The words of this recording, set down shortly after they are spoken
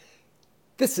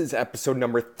This is episode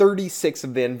number 36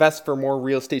 of the Invest for More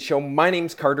Real Estate Show. My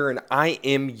name's Carter and I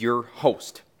am your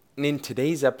host. And in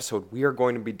today's episode, we are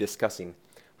going to be discussing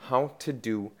how to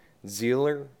do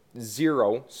zero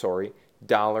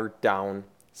dollar down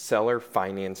seller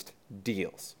financed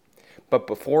deals. But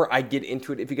before I get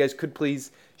into it, if you guys could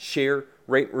please share,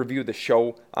 rate, review the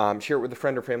show, share it with a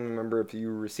friend or family member if you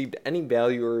received any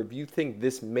value or if you think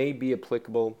this may be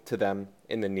applicable to them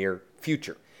in the near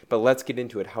future. But let's get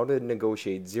into it. How to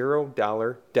negotiate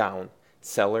 $0 down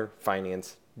seller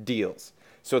finance deals.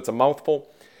 So it's a mouthful,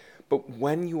 but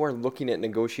when you are looking at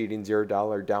negotiating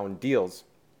 $0 down deals,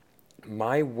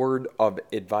 my word of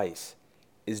advice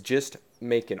is just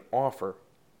make an offer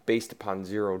based upon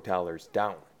 $0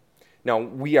 down. Now,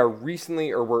 we are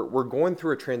recently, or we're going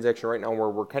through a transaction right now where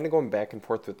we're kind of going back and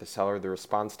forth with the seller. The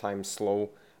response time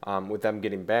slow with them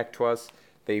getting back to us.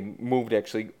 They moved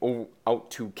actually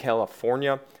out to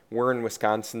California. We're in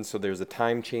Wisconsin, so there's a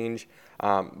time change,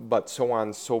 but so on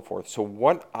and so forth. So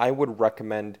what I would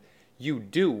recommend you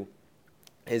do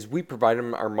is we provide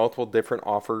them our multiple different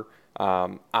offer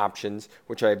options,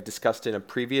 which I've discussed in a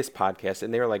previous podcast,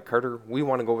 and they're like, Carter, we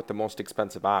want to go with the most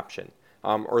expensive option.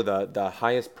 Or the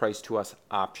highest price to us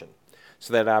option.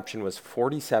 So that option was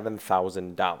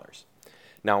 $47,000.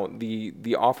 Now,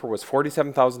 the offer was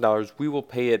 $47,000. We will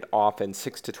pay it off in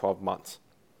 6 to 12 months.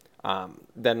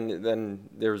 Then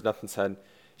there was nothing said.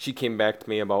 She came back to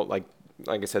me about, like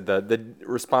I said, the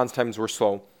response times were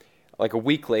slow. Like a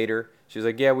week later, she was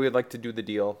like, yeah, we would like to do the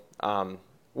deal.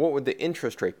 What would the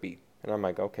interest rate be? And I'm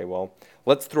like, okay, well,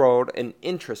 let's throw out an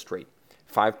interest rate.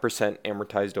 5%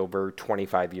 amortized over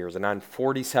 25 years. And on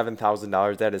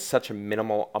 $47,000, that is such a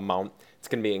minimal amount. It's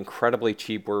going to be incredibly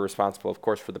cheap. We're responsible, of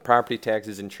course, for the property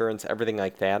taxes, insurance, everything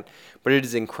like that. But it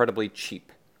is incredibly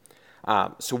cheap.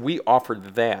 So we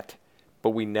offered that,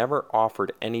 but we never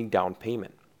offered any down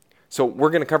payment. So we're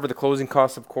going to cover the closing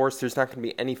costs, of course. There's not going to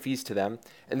be any fees to them.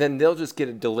 And then they'll just get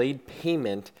a delayed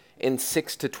payment in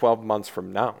 6 to 12 months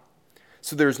from now.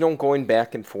 So there's no going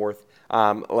back and forth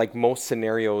like most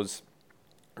scenarios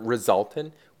result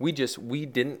in. We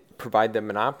didn't provide them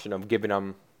an option of giving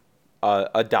them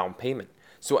a down payment.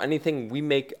 So anything we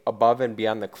make above and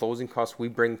beyond the closing costs we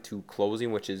bring to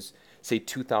closing, which is say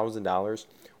 $2,000,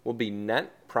 will be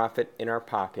net profit in our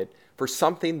pocket for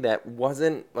something that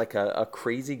wasn't like a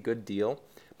crazy good deal.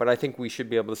 But I think we should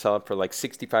be able to sell it for like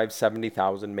 $65,000,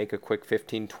 $70,000, make a quick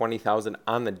 $15,000, $20,000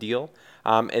 on the deal,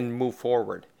 and move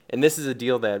forward. And this is a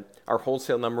deal that our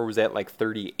wholesale number was at like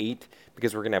 38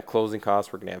 because we're going to have closing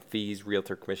costs, we're going to have fees,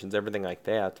 realtor commissions, everything like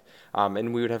that.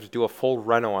 And we would have to do a full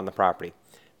reno on the property.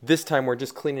 This time we're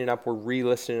just cleaning it up. We're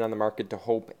relisting it on the market to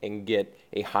hope and get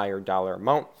a higher dollar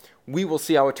amount. We will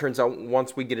see how it turns out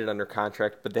once we get it under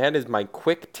contract. But that is my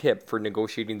quick tip for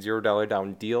negotiating $0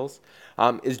 down deals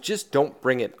is just don't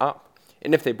bring it up.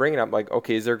 And if they bring it up, like,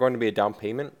 okay, is there going to be a down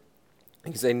payment?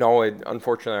 Because they know,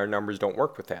 unfortunately, our numbers don't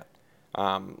work with that.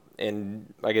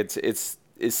 And like it's as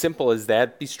simple as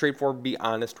that. Be straightforward, be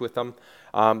honest with them,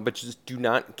 but just do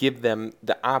not give them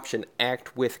the option.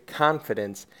 Act with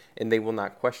confidence, and they will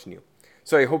not question you.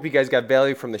 So I hope you guys got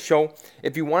value from the show.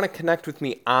 If you want to connect with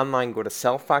me online, go to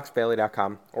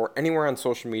southfoxvalley.com or anywhere on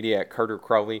social media at Carter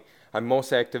Crowley. I'm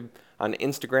most active on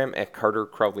Instagram at Carter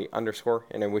Crowley _,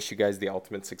 and I wish you guys the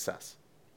ultimate success.